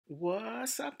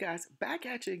What's up, guys? Back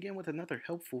at you again with another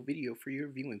helpful video for your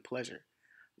viewing pleasure.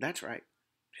 That's right,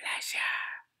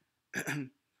 pleasure.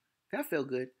 That felt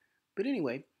good. But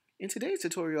anyway, in today's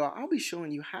tutorial, I'll be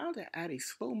showing you how to add a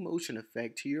slow motion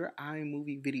effect to your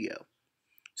iMovie video.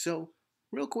 So,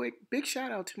 real quick, big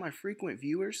shout out to my frequent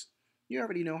viewers. You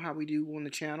already know how we do on the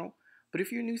channel. But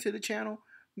if you're new to the channel,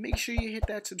 make sure you hit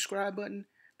that subscribe button,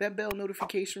 that bell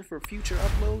notification for future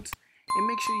uploads, and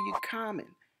make sure you comment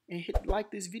and hit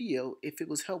like this video if it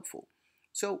was helpful.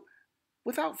 So,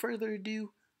 without further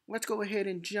ado, let's go ahead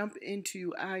and jump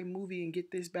into iMovie and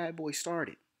get this bad boy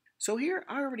started. So here,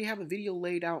 I already have a video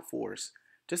laid out for us,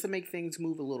 just to make things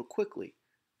move a little quickly.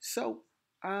 So,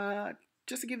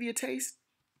 just to give you a taste,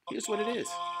 here's what it is.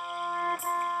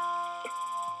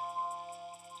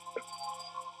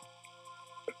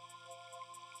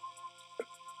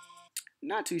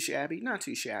 Not too shabby, not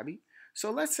too shabby. So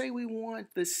let's say we want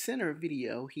the center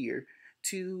video here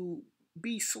to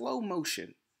be slow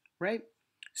motion, right?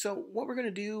 So what we're going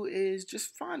to do is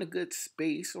just find a good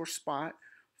space or spot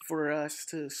for us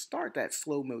to start that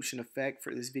slow motion effect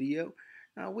for this video,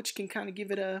 which can kind of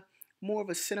give it a more of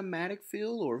a cinematic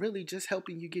feel, or really just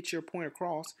helping you get your point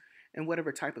across in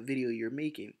whatever type of video you're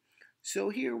making. So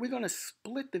here we're going to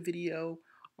split the video,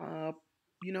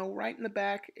 right in the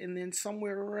back, and then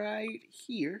somewhere right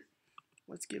here.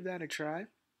 Let's give that a try.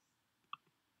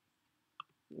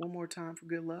 One more time for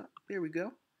good luck. There we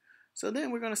go. So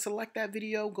then we're going to select that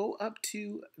video, go up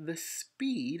to the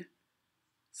speed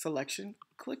selection,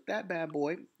 click that bad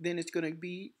boy. Then it's going to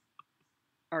be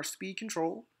our speed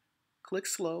control. Click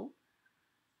slow.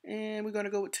 And we're going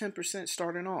to go with 10%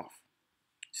 starting off.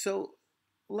 So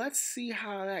let's see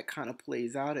how that kind of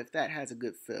plays out, if that has a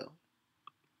good feel.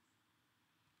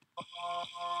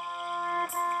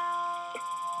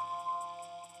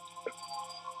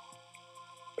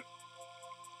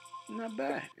 Not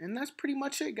bad. And that's pretty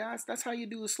much it, guys. That's how you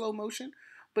do the slow motion.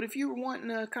 But if you're wanting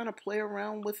to kind of play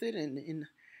around with it and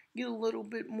get a little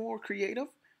bit more creative,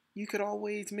 you could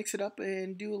always mix it up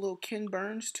and do a little Ken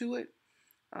Burns to it.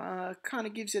 Kind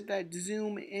of gives it that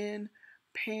zoom in,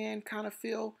 pan kind of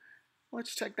feel.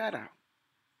 Let's check that out.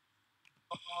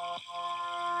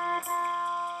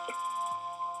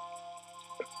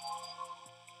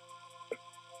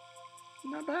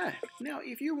 Not bad. Now,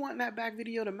 if you're wanting that back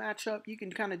video to match up, you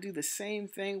can kind of do the same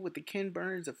thing with the Ken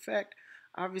Burns effect.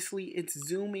 Obviously, it's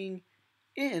zooming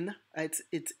in.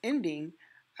 It's ending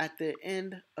at the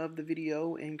end of the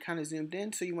video and kind of zoomed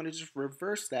in. So you want to just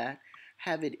reverse that,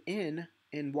 have it in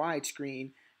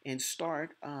widescreen, and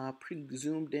start pretty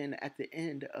zoomed in at the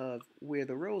end of where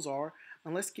the rows are.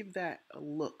 And let's give that a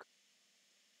look.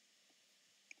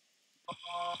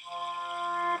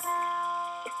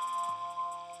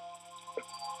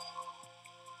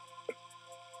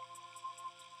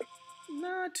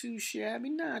 Not too shabby,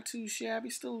 not too shabby.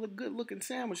 Still a good looking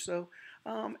sandwich though.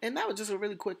 And that was just a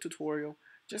really quick tutorial,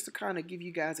 just to kind of give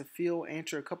you guys a feel,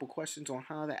 answer a couple questions on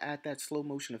how to add that slow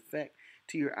motion effect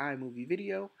to your iMovie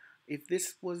video. If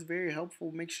this was very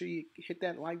helpful, make sure you hit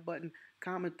that like button,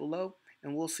 comment below,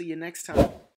 and we'll see you next time.